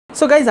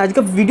So guys आज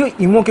का video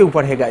इमो के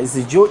ऊपर है गाइज,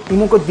 जो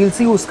इमो को दिल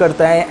से यूज़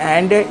करता है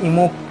एंड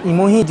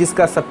इमो ही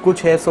जिसका सब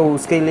कुछ है। सो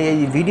उसके लिए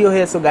ये वीडियो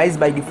है। सो गाइज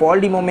बाय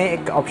डिफ़ॉल्ट इमो में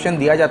एक ऑप्शन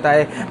दिया जाता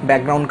है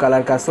बैकग्राउंड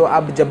कलर का। सो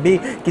आप जब भी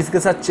किसी के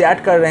साथ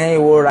चैट कर रहे हैं,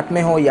 वो रात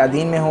में हो या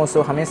दिन में हो,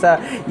 सो हमेशा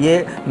ये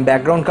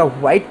बैकग्राउंड का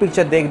वाइट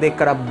पिक्चर देख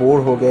कर आप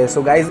बोर हो गए।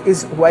 सो गाइज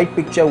इस वाइट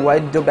पिक्चर,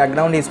 वाइट जो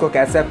बैकग्राउंड है, इसको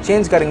कैसे आप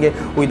चेंज करेंगे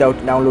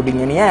विदाउट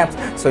डाउनलोडिंग एनी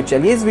ऐप्स। सो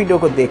चलिए इस वीडियो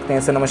को देखते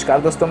हैं। सो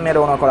नमस्कार दोस्तों, मैं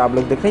रौनक और आप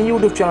लोग देख रहे हैं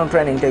यूट्यूब चैनल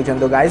ट्रेंडिंग टेक।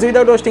 तो guys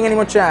without wasting any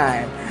more time,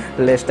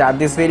 let's start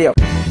this video.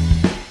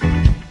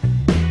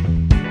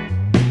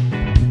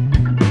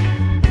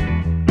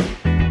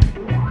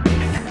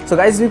 So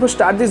guys, before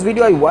start this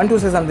video, I want to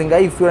say something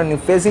guys. If you are new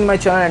face in my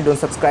channel and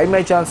don't subscribe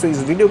my channel, so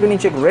इस video के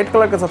नीचे एक red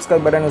colour का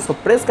subscribe button है, उसको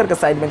press करके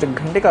side में जो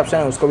घंटे का ऑप्शन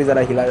है उसको भी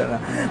जरा हिला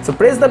देना। सो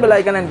press the bell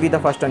icon and be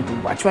the first one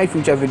two watch my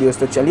future videos.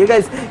 तो चलिए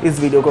गाइस इस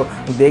वीडियो को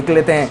देख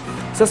लेते हैं।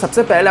 सो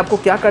सबसे पहले आपको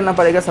क्या करना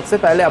पड़ेगा, सबसे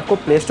पहले आपको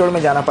प्ले स्टोर में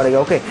जाना पड़ेगा।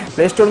 ओके,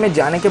 प्ले स्टोर में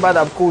जाने के बाद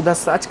आपको उधर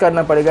सर्च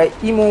करना पड़ेगा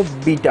इमो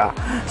बीटा।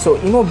 सो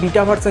इमो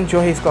बीटा वर्जन जो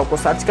है इसको आपको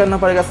सर्च करना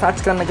पड़ेगा।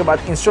 सर्च करने के बाद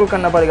इंस्टॉल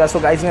करना पड़ेगा। सो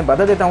गाइज मैं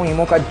बता देता हूँ,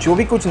 इमो का जो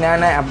भी कुछ नया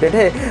नया अपडेट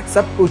है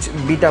सब कुछ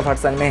बीटा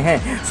वर्जन में है।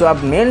 सो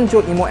आप मेन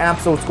जो इमो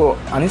ऐप्स है उसको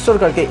अनइंस्टॉल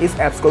करके इस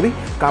ऐप्स को भी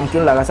काम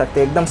क्यों लगा सकते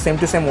हैं, एकदम सेम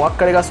टू सेम वर्क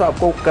करेगा। सो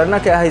आपको करना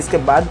क्या है, इसके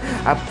बाद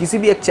आप किसी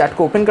भी एक चैट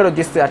को ओपन करो,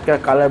 जिस चैट का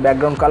कलर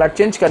बैकग्राउंड कलर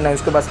चेंज करना है,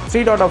 उसके बाद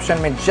थ्री डॉट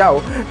ऑप्शन में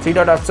जाओ। थ्री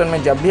डॉट ऑप्शन में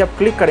जब भी आप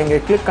क्लिक करेंगे,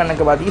 क्लिक करने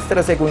के बाद इस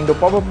तरह से एक विंडो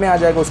पॉपअप में आ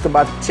जाएगा। उसके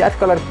बाद चैट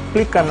कलर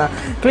क्लिक करना,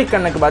 क्लिक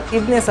करने के बाद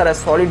इतने सारा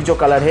सॉलिड जो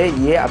कलर है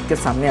ये आपके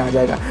सामने आ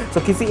जाएगा। सो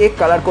किसी एक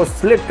कलर को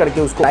सिलेक्ट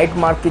करके उसको लाइट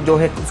मार्क की जो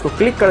है उसको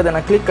क्लिक कर देना।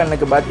 क्लिक करने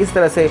के बाद इस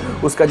तरह से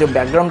उसका जो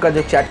बैकग्राउंड का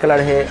जो चैट कलर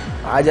है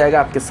आ जाएगा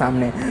आपके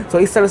सामने। सो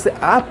इस तरह से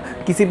आप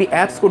किसी भी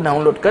ऐप्स को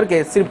डाउनलोड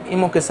करके सिर्फ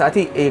इमो के साथ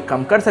ही एक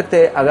काम कर सकते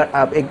हैं, अगर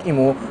आप एक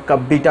इमो का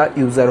बीटा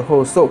यूज़र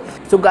हो। सो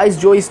गाइस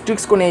जो इस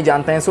ट्रिक्स को नहीं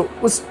जानते हैं, सो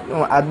उस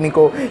आदमी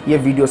को ये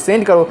वीडियो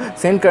सेंड करो।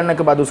 सेंड करने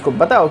के बाद उसको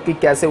बताओ कि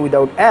कैसे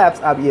विदाउट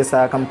ऐप्स आप ये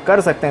सारा काम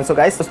कर सकते हैं। सो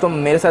गाइस दोस्तों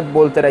मेरे साथ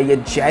बोलते रहिए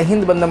जय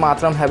Hind, Vande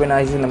Mataram, have a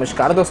nice day.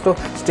 नमस्कार दोस्तों,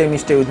 stay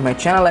with my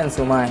channel and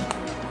C you my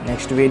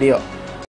next video.